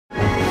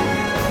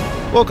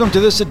Welcome to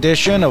this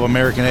edition of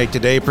American Ag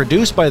Today,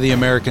 produced by the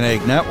American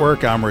Ag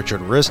Network. I'm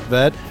Richard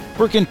Ristvet.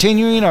 We're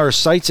continuing our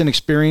Sights and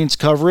Experience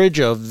coverage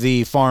of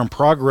the Farm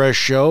Progress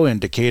Show in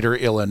Decatur,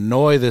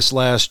 Illinois this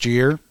last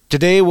year.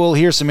 Today we'll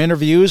hear some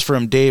interviews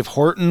from Dave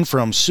Horton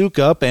from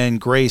Sukup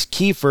and Grace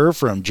Kiefer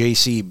from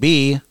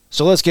JCB.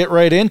 So let's get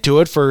right into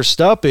it.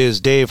 First up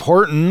is Dave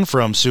Horton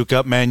from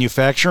Sukup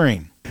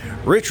Manufacturing.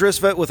 Rich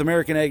Ristvet with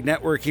American Ag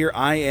Network here.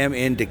 I am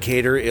in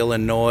Decatur,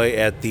 Illinois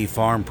at the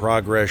Farm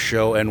Progress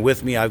Show, and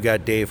with me I've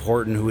got Dave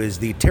Horton, who is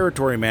the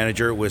territory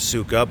manager with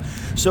Sukup.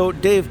 So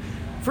Dave,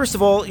 first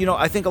of all,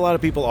 I think a lot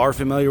of people are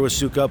familiar with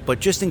Sukup, but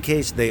just in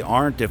case they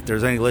aren't, if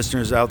there's any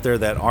listeners out there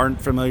that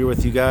aren't familiar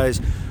with you guys,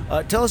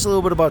 tell us a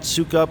little bit about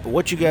Sukup,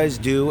 what you guys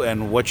do,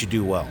 and what you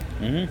do well.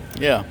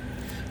 Yeah.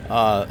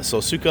 So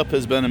Sukup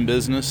has been in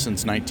business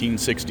since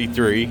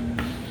 1963.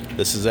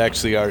 This is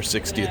actually our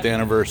 60th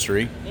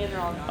anniversary.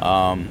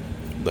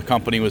 The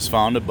company was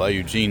founded by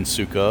Eugene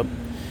Sukup,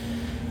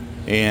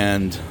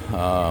 and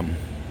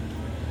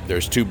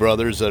there's two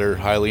brothers that are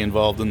highly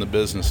involved in the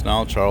business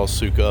now, Charles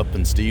Sukup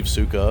and Steve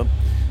Sukup.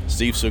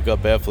 Steve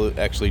Sukup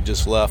actually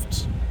just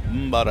left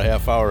about a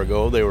half hour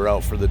ago. They were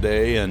out for the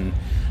day, and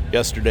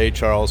yesterday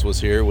Charles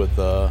was here with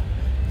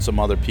some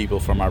other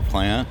people from our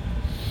plant.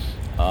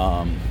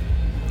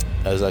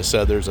 As I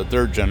said, there's a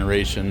third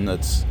generation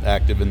that's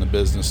active in the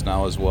business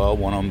now as well.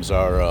 One of them's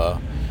our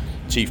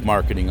chief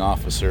marketing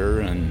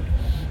officer, and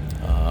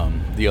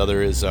the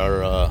other is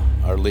our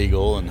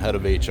legal and head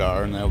of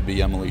HR, and that would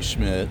be Emily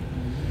Schmidt.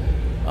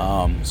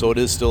 So it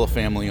is still a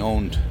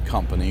family-owned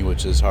company,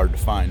 which is hard to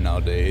find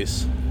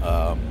nowadays.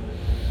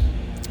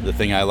 The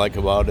thing I like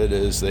about it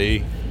is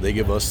they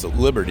give us the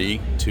liberty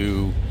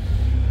to,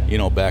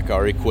 back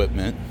our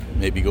equipment,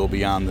 maybe go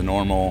beyond the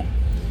normal,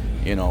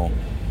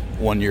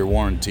 1-year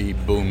warranty,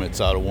 boom,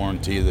 it's out of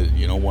warranty,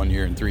 1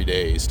 year and 3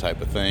 days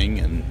type of thing,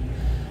 and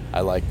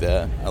I like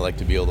that. I like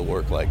to be able to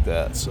work like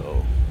that.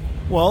 So,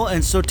 well,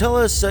 and so tell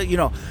us,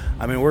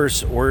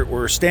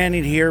 we're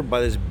standing here by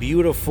this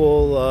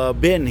beautiful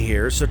bin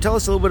here. So tell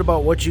us a little bit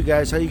about how you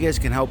guys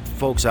can help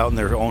folks out in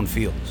their own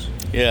fields.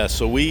 Yeah,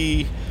 so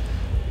we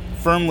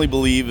firmly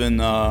believe in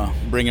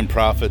bringing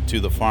profit to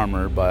the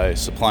farmer by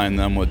supplying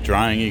them with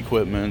drying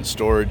equipment,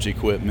 storage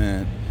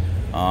equipment.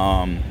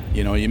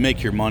 You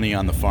make your money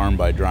on the farm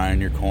by drying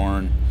your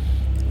corn,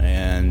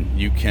 and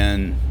you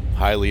can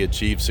highly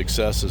achieve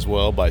success as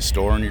well by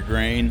storing your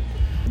grain.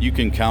 You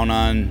can count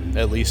on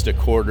at least a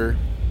quarter,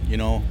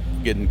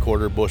 getting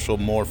quarter bushel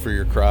more for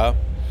your crop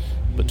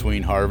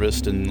between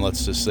harvest and,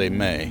 let's just say,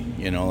 May.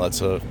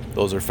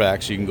 Those are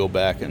facts you can go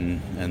back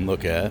and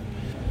look at.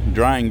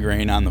 Drying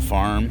grain on the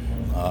farm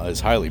is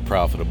highly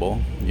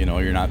profitable.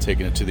 You're not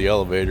taking it to the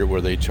elevator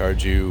where they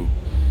charge you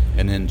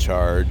an in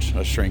charge,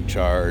 a shrink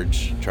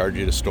charge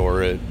you to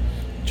store it,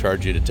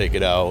 charge you to take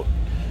it out.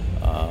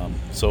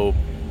 So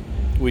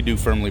we do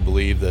firmly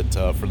believe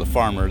that for the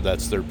farmer,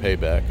 that's their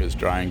payback, is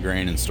drying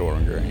grain and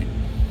storing grain.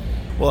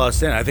 Well, I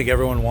think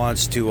everyone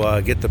wants to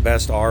get the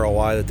best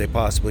ROI that they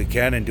possibly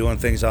can, and doing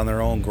things on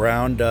their own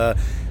ground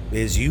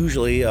is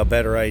usually a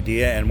better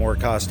idea and more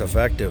cost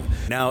effective.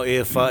 Now,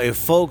 if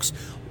folks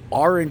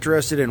are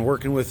interested in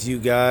working with you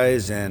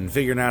guys and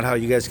figuring out how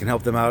you guys can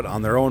help them out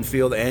on their own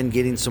field and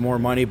getting some more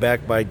money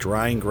back by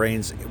drying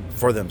grains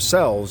for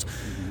themselves,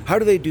 how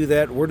do they do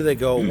that? Where do they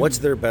go? What's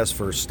their best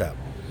first step?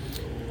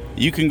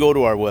 You can go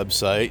to our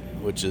website,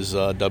 which is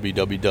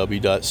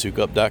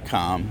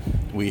www.sukup.com.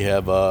 We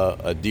have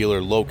a dealer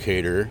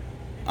locator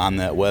on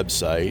that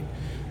website.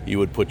 You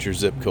would put your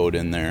zip code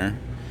in there,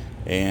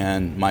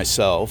 and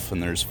myself,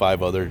 and there's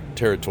 5 other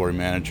territory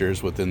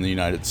managers within the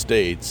United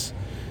States.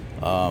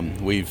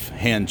 We've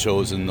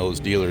hand-chosen those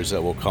dealers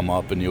that will come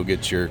up, and you'll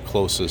get your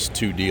closest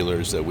 2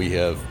 dealers that we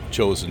have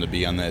chosen to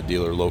be on that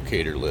dealer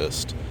locator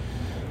list.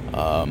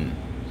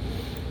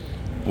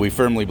 We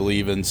firmly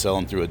believe in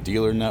selling through a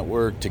dealer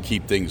network to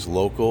keep things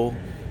local,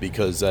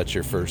 because that's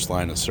your first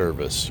line of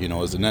service.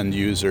 As an end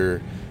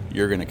user,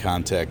 you're going to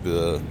contact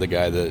the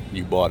guy that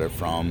you bought it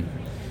from.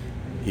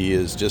 He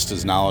is just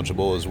as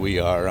knowledgeable as we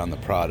are on the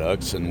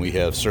products, and we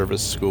have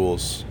service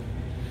schools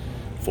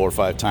 4 or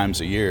 5 times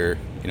a year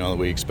that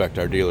we expect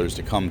our dealers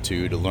to come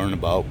to learn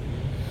about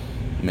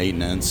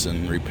maintenance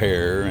and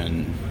repair,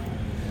 and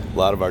a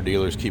lot of our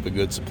dealers keep a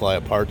good supply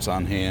of parts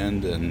on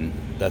hand, and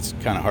that's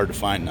kind of hard to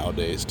find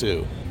nowadays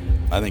too.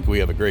 I think we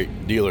have a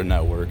great dealer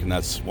network, and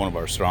that's one of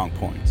our strong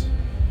points.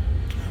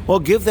 Well,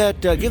 give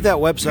that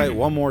website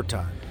one more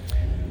time.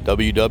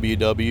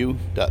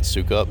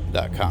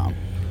 www.sukup.com.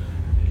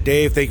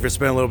 Dave, thank you for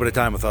spending a little bit of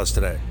time with us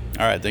today.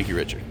 All right, thank you,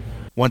 Richard.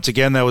 Once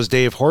again, that was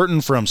Dave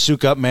Horton from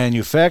Sukup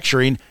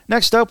Manufacturing.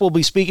 Next up, we'll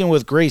be speaking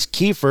with Grace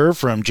Kiefer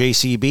from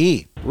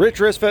JCB. Rich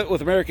Ristvet with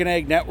American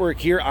Ag Network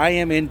here. I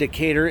am in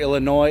Decatur,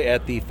 Illinois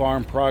at the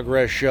Farm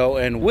Progress Show,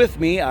 and with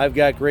me I've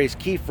got Grace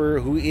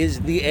Kiefer, who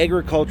is the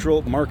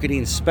Agricultural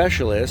Marketing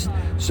Specialist.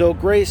 So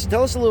Grace,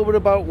 tell us a little bit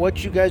about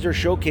what you guys are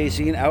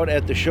showcasing out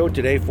at the show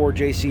today for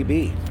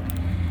JCB.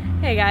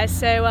 Hey guys,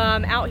 so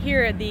out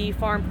here at the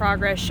Farm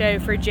Progress Show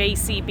for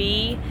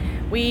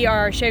JCB, we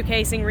are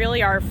showcasing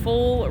really our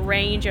full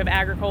range of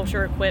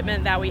agriculture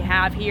equipment that we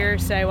have here.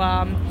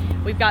 So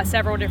we've got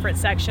several different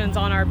sections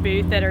on our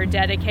booth that are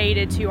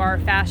dedicated to our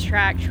Fast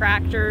Track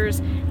tractors,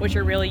 which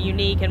are really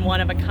unique and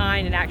one of a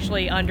kind, and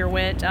actually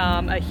underwent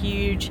a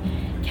huge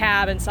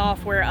cab and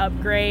software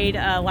upgrade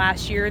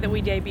last year that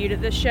we debuted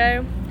at this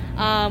show.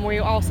 We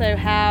also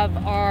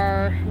have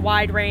our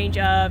wide range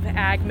of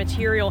ag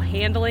material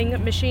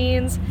handling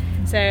machines.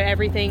 So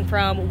everything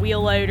from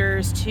wheel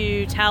loaders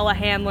to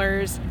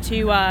telehandlers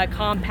to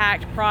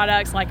compact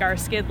products like our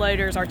skid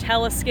loaders, our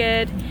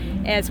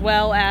teleskid, as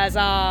well as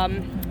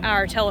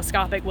our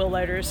telescopic wheel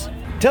loaders.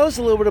 Tell us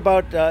a little bit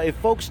about, if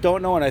folks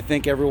don't know, and I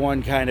think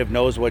everyone kind of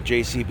knows what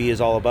JCB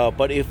is all about,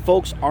 but if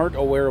folks aren't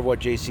aware of what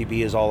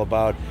JCB is all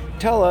about,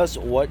 tell us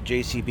what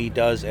JCB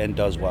does and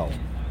does well.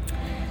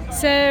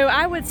 So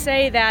I would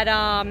say that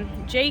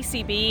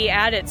JCB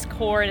at its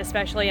core, and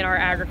especially in our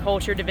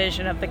agriculture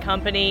division of the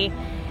company,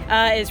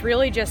 is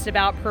really just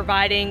about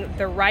providing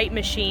the right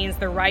machines,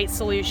 the right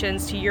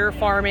solutions to your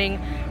farming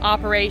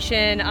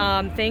operation,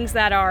 things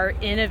that are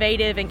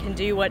innovative and can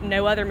do what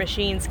no other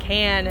machines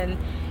can, and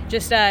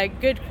just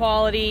good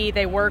quality,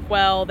 they work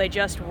well, they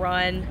just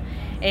run,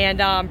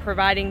 and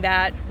providing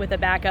that with a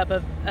backup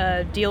of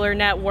a dealer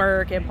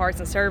network and parts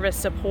and service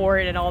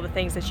support and all the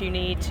things that you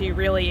need to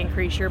really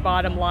increase your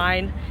bottom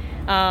line.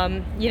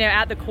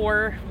 At the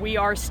core, we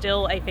are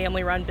still a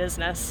family-run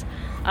business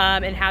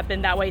and have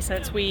been that way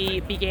since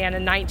we began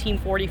in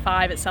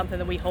 1945. It's something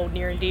that we hold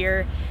near and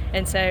dear,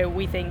 and so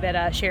we think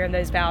that sharing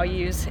those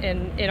values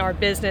in our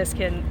business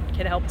can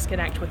help us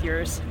connect with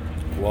yours.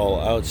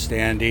 Well,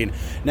 outstanding.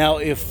 Now,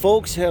 if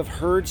folks have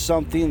heard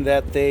something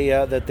that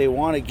they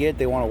want to get,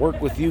 they want to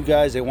work with you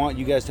guys, they want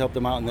you guys to help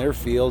them out in their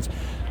fields,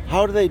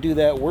 how do they do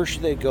that? Where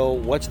should they go?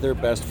 What's their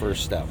best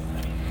first step?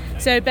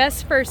 So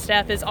best first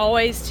step is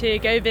always to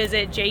go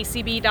visit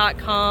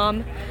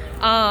jcb.com.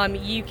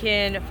 You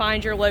can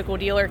find your local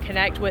dealer,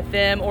 connect with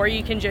them, or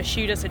you can just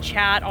shoot us a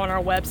chat on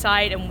our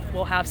website and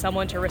we'll have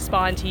someone to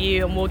respond to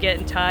you, and we'll get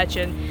in touch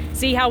and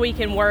see how we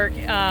can work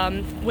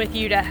with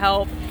you to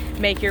help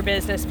make your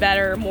business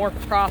better, more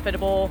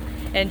profitable,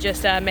 and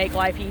just make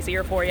life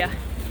easier for you.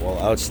 Well,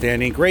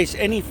 outstanding. Grace,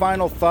 any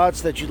final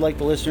thoughts that you'd like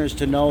the listeners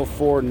to know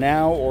for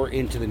now or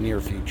into the near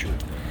future?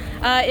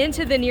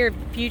 Into the near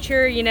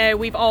future,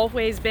 we've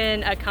always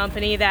been a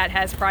company that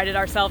has prided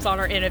ourselves on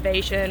our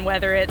innovation,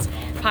 whether it's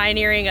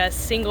pioneering a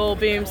single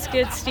boom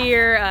skid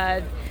steer,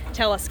 a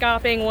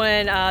telescoping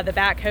one, the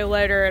backhoe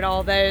loader, and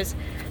all those.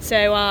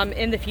 So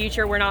in the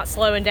future, we're not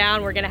slowing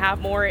down. We're going to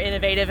have more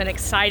innovative and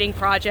exciting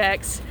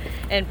projects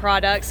and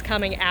products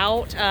coming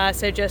out.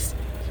 So just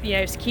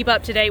keep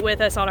up to date with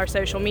us on our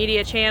social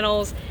media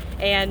channels,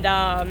 and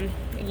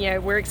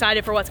we're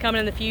excited for what's coming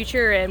in the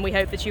future, and we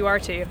hope that you are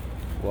too.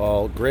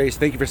 Well, Grace,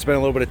 thank you for spending a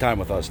little bit of time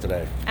with us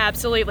today.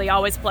 Absolutely.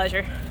 Always a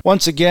pleasure.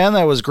 Once again,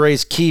 that was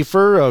Grace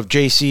Kiefer of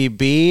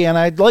JCB, and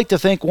I'd like to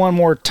thank one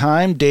more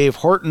time Dave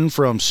Horton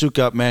from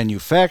Sukup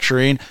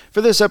Manufacturing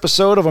for this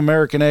episode of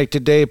American Ag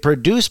Today,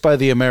 produced by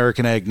the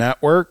American Ag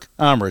Network.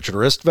 I'm Richard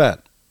Ristvet.